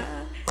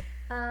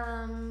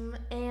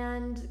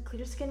 And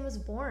Clear Skin was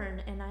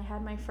born, and I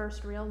had my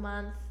first real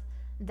month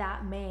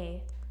that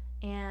May,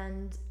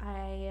 and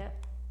I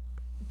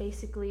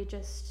basically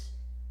just,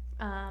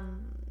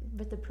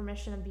 with the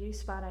permission of Beauty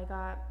Spot, I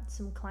got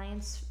some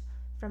clients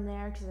from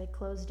there because they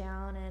closed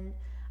down, and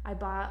I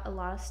bought a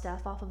lot of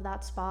stuff off of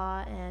that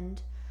spot and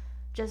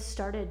just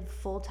started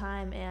full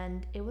time,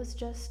 and it was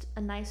just a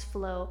nice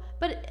flow.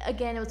 But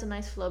again, it was a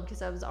nice flow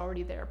because I was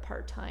already there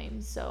part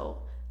time,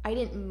 so I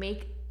didn't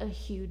make a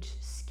huge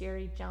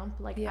scary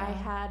jump. Like, I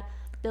had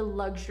the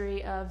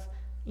luxury of,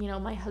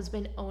 my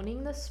husband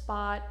owning the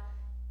spot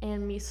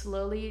and me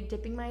slowly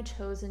dipping my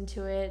toes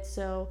into it.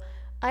 So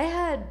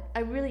I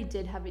really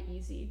did have it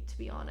easy, to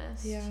be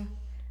honest. Yeah.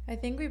 I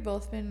think we've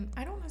both been,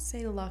 I don't want to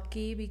say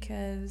lucky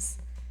because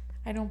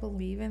I don't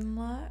believe in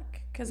luck.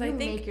 Because I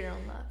think make your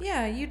own luck.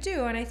 Yeah, you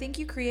do. And I think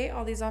you create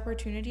all these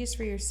opportunities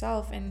for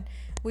yourself. And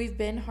we've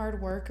been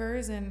hard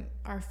workers, and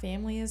our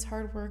family is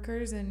hard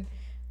workers, and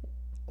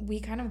we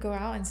kind of go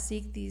out and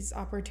seek these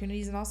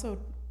opportunities and also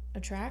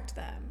attract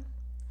them.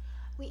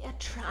 We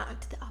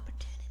attract the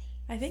opportunity.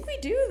 I think we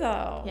do,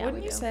 though. Yeah,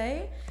 wouldn't you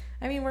say?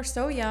 I mean, we're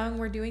so young.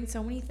 We're doing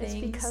so many things.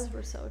 It's because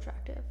we're so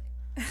attractive.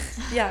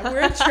 Yeah,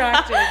 we're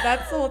attractive.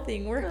 That's the whole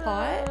thing. We're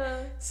hot.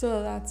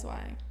 So that's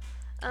why.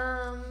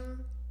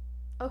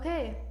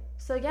 Okay.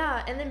 So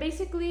yeah, and then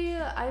basically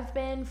I've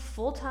been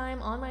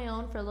full-time on my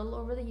own for a little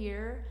over the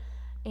year,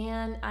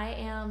 and I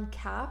am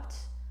capped.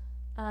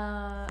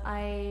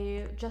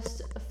 I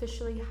just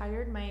officially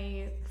hired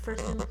my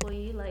first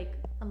employee like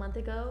a month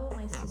ago,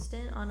 my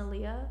assistant,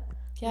 Analia.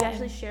 Yeah, we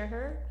actually share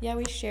her. Yeah,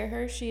 we share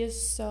her. She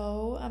is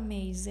so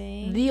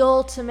amazing. The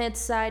ultimate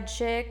side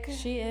chick.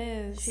 She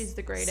is. She's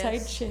the greatest.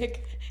 Side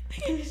chick.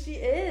 She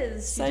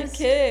is.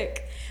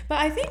 Sidekick. But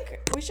I think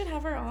we should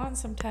have her on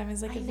sometime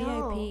as like a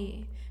know.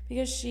 VIP.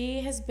 Because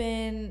she has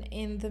been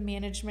in the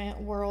management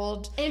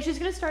world. And she's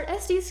going to start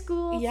SD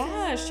school.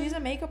 Yeah, she's a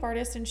makeup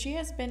artist, and she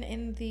has been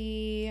in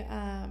the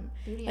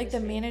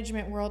the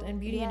management world and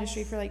beauty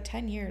industry for like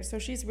 10 years. So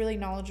she's really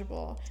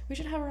knowledgeable. We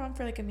should have her on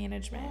for like a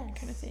management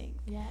kind of thing.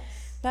 Yes.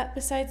 But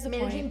besides the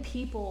managing point,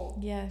 people.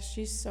 Yes,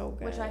 she's so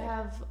good. Which I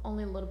have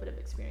only a little bit of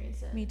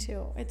experience in. Me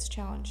too. It's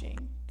challenging.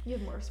 You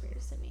have more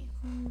experience than me.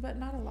 But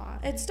not a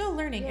lot. It's still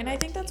learning. And I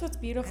think that's what's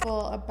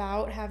beautiful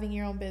about having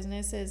your own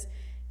business is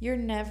you're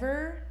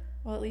never...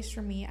 Well, at least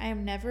for me, I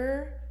am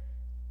never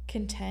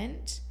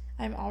content.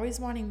 I'm always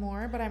wanting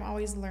more, but I'm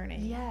always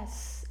learning.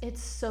 Yes.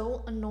 It's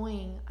so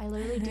annoying. I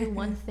literally do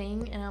one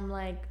thing, and I'm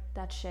like,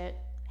 that shit.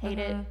 Hate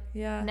it.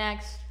 Yeah.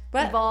 Next.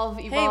 But evolve.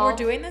 Hey, we're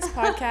doing this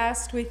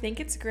podcast. We think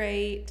it's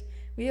great.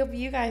 We hope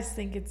you guys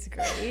think it's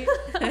great.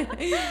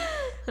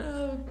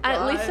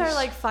 At least our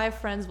like 5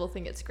 friends will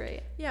think it's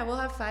great. Yeah, we'll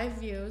have 5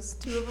 views.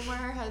 2 of them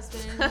are our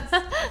husbands,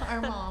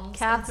 our moms,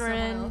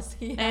 Catherine,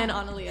 and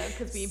Analia,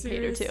 because we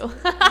paid her too.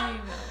 I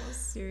know,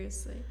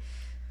 seriously.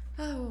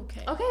 Oh,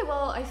 okay. Okay,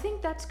 well, I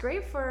think that's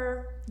great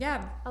for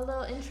a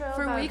little intro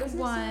for about week businesses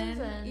 1.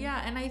 And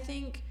and I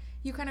think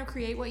you kind of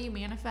create what you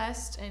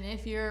manifest, and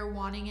if you're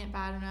wanting it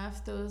bad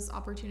enough, those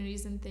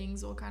opportunities and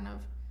things will kind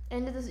of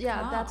come.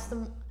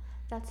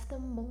 That's the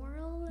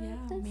moral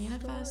of the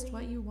manifest story.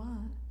 what you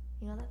want.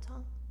 You know that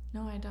song?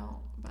 No, I don't,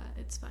 but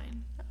it's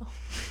fine. Oh.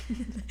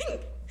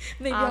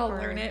 Maybe I'll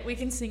learn it. We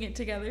can sing it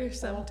together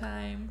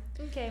sometime.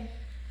 Okay.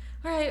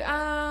 All right.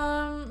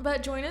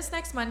 But join us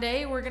next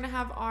Monday. We're gonna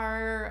have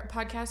our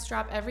podcast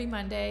drop every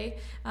Monday,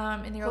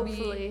 and there will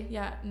Hopefully. be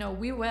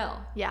we will.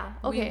 Yeah.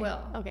 Okay. We will.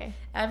 Okay.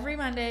 Every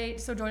Monday.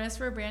 So join us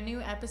for a brand new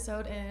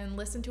episode and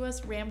listen to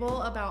us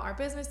ramble about our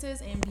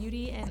businesses and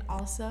beauty, and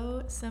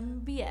also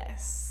some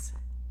BS.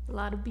 A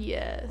lot of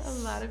BS. A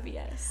lot of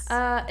BS.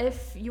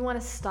 If you want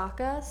to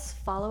stalk us,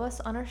 follow us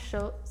on our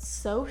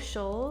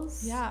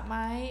socials. Yeah,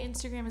 my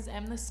Instagram is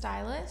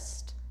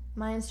mthestylist.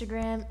 My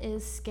Instagram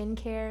is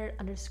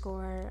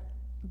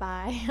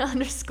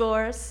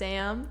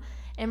skincare_by_Sam.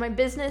 And my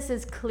business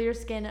is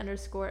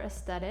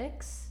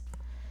clearskin_aesthetics.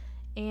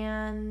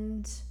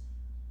 And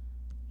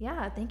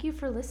yeah, thank you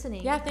for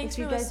listening. Yeah, thanks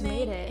for listening.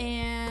 You guys made it.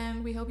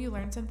 And we hope you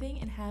learned something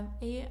and have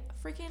a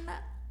freaking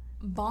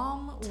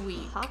bomb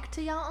week. Talk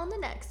to y'all on the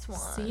next one.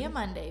 See you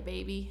Monday,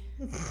 baby.